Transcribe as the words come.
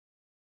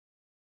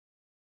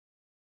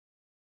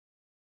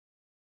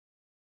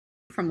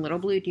from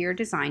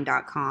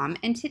littlebluedeerdesign.com,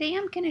 and today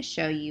I'm going to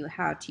show you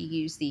how to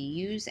use the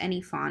Use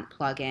Any Font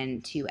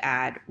plugin to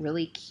add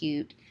really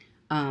cute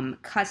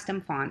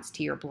custom fonts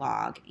to your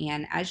blog.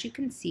 And as you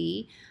can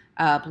see,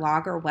 a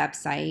blog or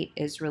website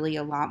is really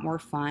a lot more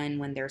fun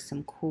when there's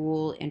some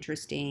cool,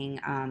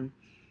 interesting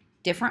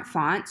different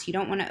fonts. You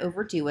don't want to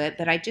overdo it,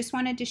 but I just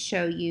wanted to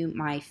show you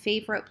my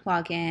favorite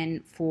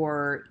plugin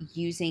for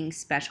using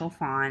special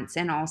fonts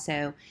and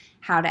also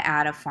how to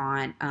add a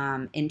font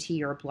into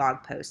your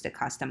blog post, a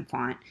custom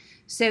font.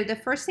 So the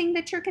first thing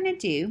that you're going to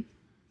do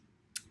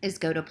is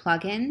go to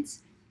Plugins,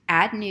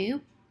 Add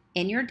New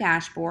in your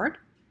dashboard.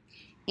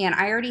 And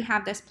I already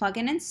have this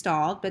plugin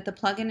installed, but the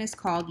plugin is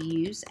called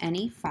Use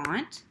Any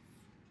Font.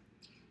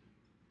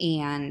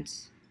 And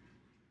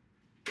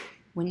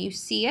when you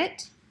see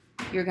it,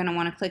 you're going to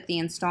want to click the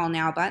Install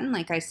Now button.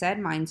 Like I said,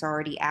 mine's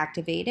already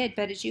activated,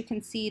 but as you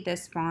can see,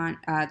 this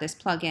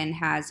plugin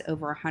has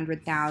over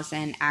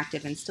 100,000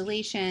 active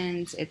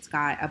installations. It's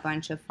got a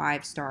bunch of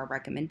 5-star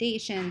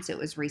recommendations. It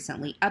was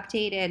recently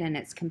updated, and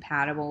it's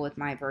compatible with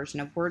my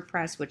version of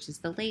WordPress, which is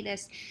the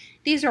latest.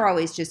 These are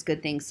always just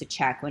good things to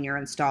check when you're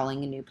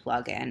installing a new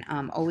plugin.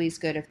 Always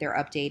good if they're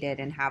updated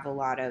and have a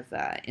lot of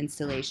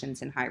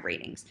installations and high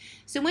ratings.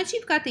 So once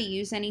you've got the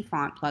Use Any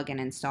Font plugin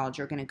installed,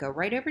 you're going to go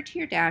right over to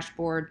your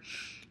dashboard.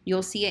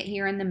 You'll see it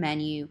here in the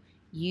menu,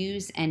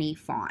 Use Any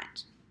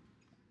Font.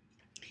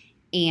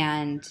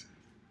 And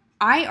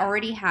I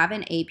already have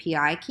an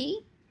API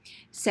key,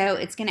 so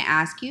it's going to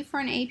ask you for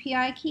an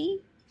API key.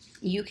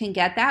 You can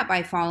get that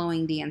by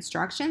following the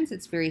instructions.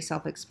 It's very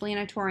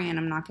self-explanatory, and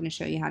I'm not going to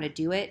show you how to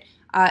do it.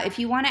 If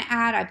you want to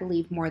add, I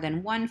believe, more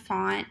than one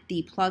font,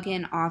 the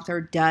plugin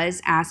author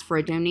does ask for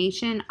a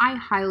donation. I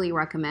highly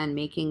recommend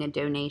making a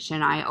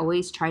donation. I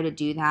always try to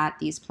do that.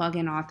 These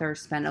plugin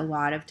authors spend a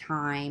lot of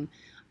time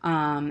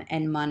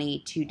and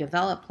money to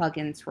develop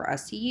plugins for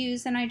us to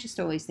use, and I just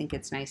always think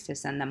it's nice to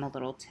send them a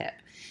little tip.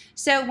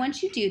 So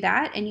once you do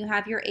that and you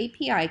have your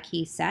API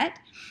key set,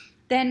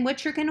 then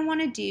what you're going to want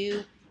to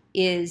do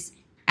is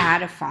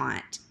add a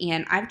font.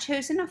 And I've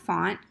chosen a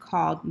font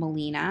called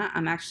Melina.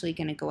 I'm actually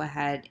going to go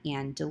ahead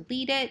and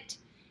delete it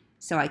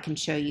so I can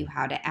show you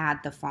how to add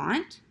the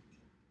font.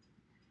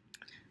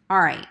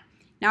 All right.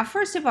 Now,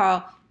 first of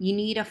all, you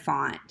need a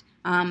font.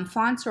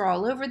 Fonts are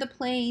all over the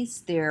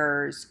place.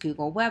 There's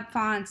Google Web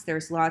Fonts.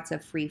 There's lots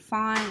of free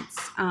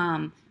fonts.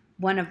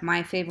 One of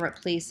my favorite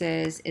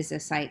places is a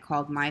site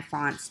called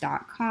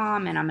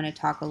myfonts.com, and I'm going to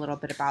talk a little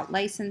bit about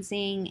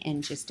licensing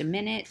in just a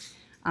minute.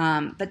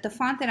 But the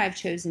font that I've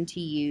chosen to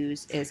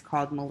use is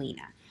called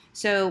Melina.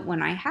 So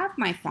when I have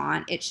my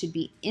font, it should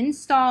be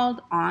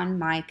installed on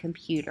my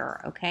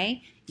computer,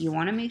 okay? You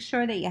want to make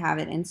sure that you have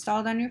it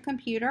installed on your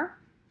computer.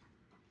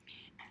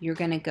 You're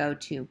going to go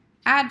to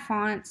Add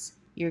Fonts.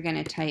 You're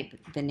going to type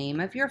the name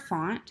of your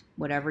font,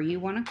 whatever you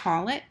want to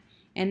call it,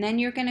 and then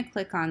you're going to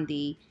click on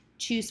the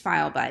Choose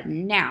File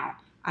button. Now,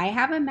 I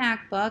have a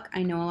MacBook.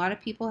 I know a lot of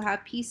people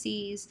have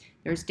PCs.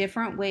 There's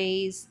different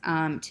ways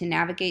to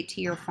navigate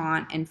to your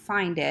font and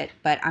find it,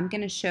 but I'm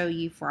going to show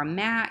you for a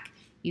Mac.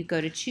 You go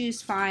to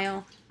Choose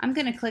File. I'm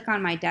going to click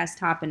on my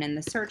desktop, and in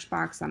the search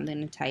box, I'm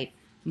going to type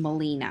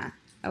Melina.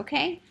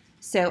 Okay,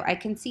 so I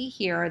can see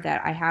here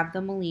that I have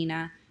the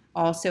Melina.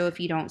 Also, if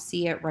you don't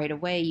see it right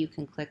away, you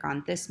can click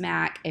on this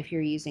Mac. If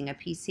you're using a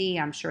PC,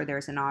 I'm sure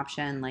there's an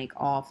option like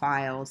all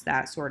files,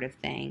 that sort of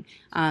thing.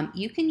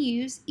 You can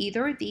use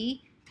either the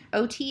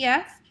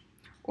OTF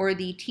or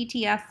the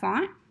TTF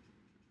font.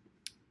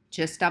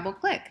 Just double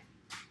click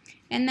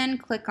and then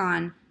click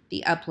on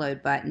the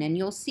upload button, and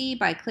you'll see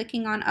by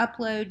clicking on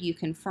upload you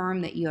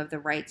confirm that you have the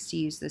rights to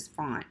use this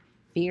font.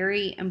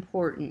 Very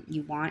important.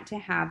 You want to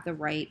have the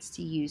rights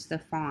to use the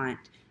font.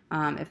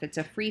 If it's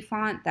a free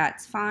font,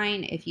 that's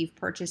fine. If you've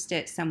purchased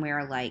it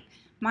somewhere like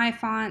My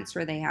Fonts,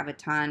 where they have a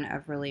ton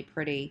of really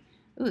pretty,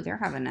 they're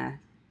having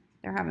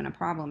a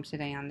problem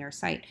today on their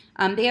site.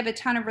 They have a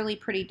ton of really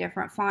pretty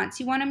different fonts.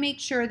 You want to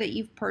make sure that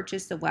you've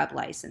purchased the web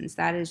license.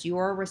 That is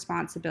your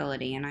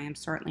responsibility, and I am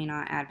certainly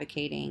not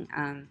advocating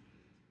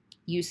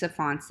use of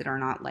fonts that are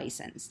not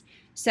licensed.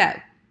 So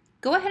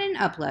go ahead and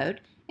upload,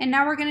 and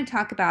now we're going to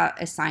talk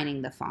about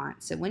assigning the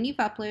font. So when you've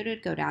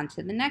uploaded, go down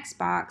to the next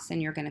box,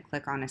 and you're going to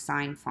click on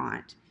Assign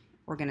Font.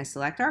 We're going to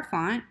select our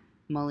font,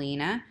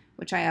 Melina,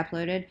 which I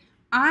uploaded.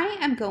 I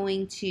am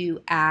going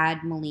to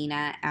add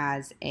Melina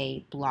as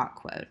a block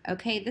quote.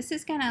 Okay, this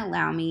is going to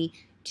allow me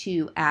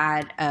to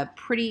add a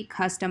pretty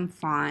custom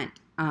font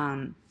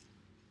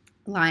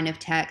line of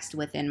text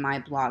within my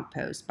blog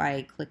post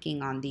by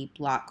clicking on the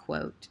block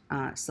quote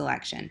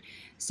selection.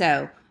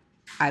 So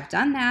I've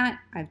done that.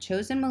 I've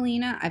chosen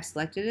Melina. I've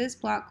selected it as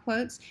block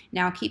quotes.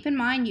 Now keep in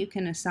mind you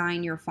can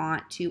assign your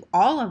font to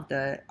all of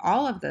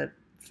the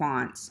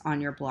fonts on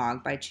your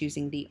blog by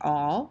choosing the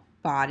all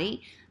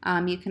body.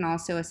 You can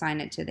also assign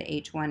it to the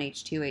H1,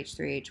 H2,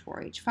 H3,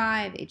 H4,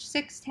 H5,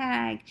 H6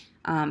 tag,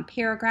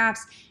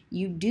 paragraphs.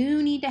 You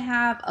do need to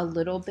have a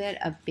little bit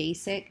of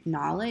basic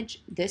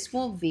knowledge. This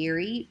will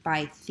vary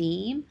by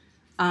theme.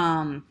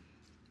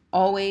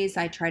 Always,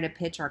 I try to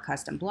pitch our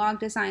custom blog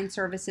design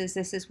services.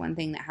 This is one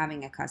thing that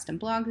having a custom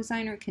blog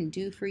designer can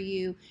do for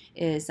you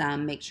is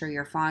make sure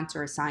your fonts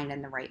are assigned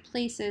in the right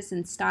places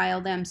and style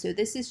them. So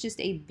this is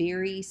just a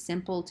very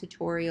simple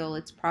tutorial.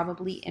 It's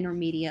probably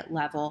intermediate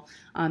level.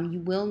 You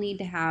will need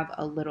to have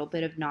a little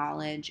bit of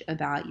knowledge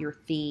about your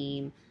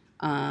theme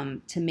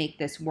to make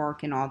this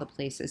work in all the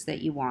places that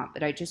you want.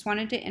 But I just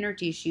wanted to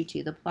introduce you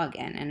to the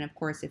plugin. And of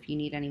course, if you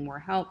need any more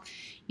help,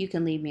 you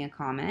can leave me a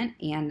comment.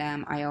 And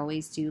I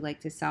always do like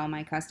to sell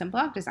my custom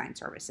blog design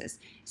services.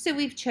 So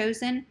we've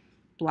chosen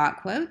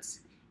block quotes,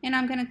 and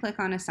I'm going to click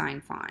on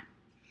Assign Font.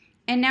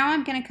 And now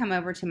I'm going to come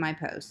over to my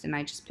post, and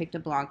I just picked a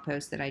blog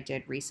post that I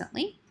did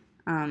recently.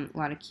 A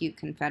lot of cute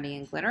confetti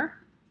and glitter.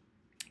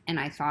 And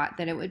I thought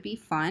that it would be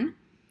fun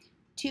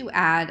to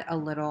add a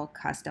little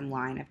custom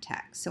line of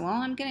text. So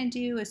all I'm going to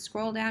do is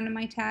scroll down to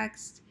my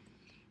text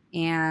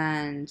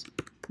and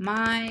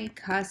my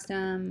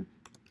custom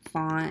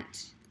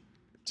font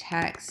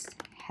text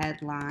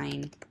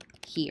headline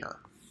here.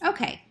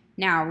 Okay,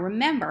 now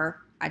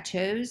remember I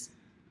chose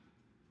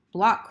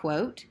block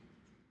quote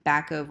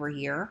back over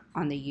here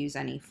on the use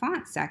any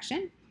font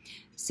section.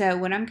 So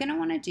what I'm going to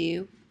want to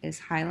do is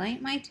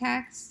highlight my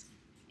text,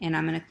 and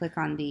I'm going to click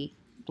on the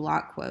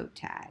block quote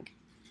tag.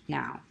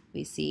 Now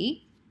we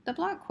see the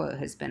block quote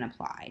has been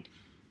applied.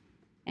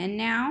 And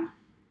now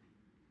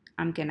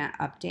I'm going to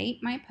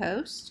update my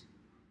post.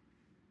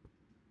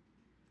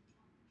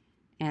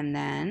 And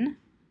then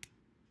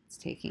it's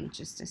taking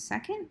just a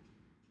second.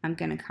 I'm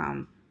going to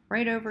come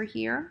right over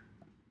here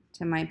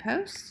to my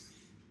post,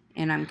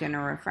 and I'm going to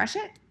refresh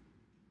it.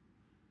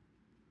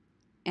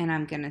 And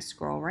I'm going to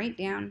scroll right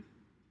down.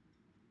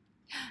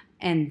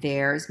 And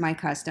there's my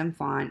custom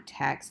font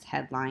text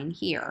headline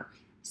here.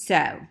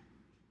 So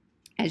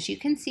as you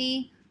can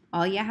see,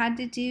 all you had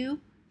to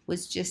do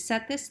was just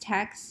set this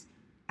text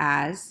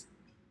as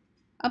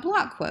a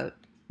block quote.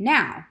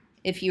 Now,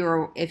 if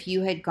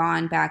you had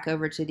gone back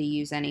over to the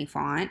use any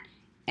font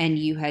and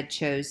you had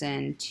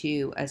chosen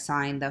to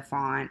assign the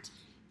font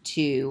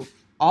to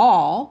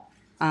all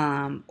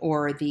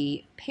or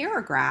the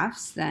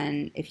paragraphs,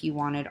 then if you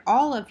wanted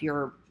all of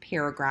your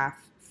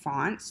paragraph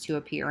fonts to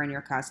appear in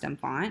your custom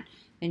font,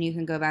 then you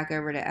can go back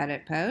over to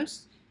Edit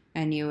Post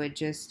and you would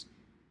just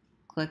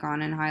click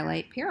on and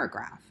highlight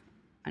paragraph.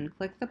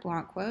 Unclick the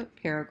block quote,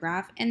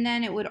 paragraph, and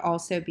then it would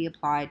also be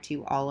applied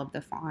to all of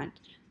the font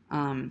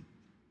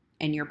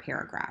in your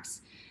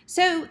paragraphs.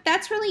 So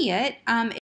that's really it.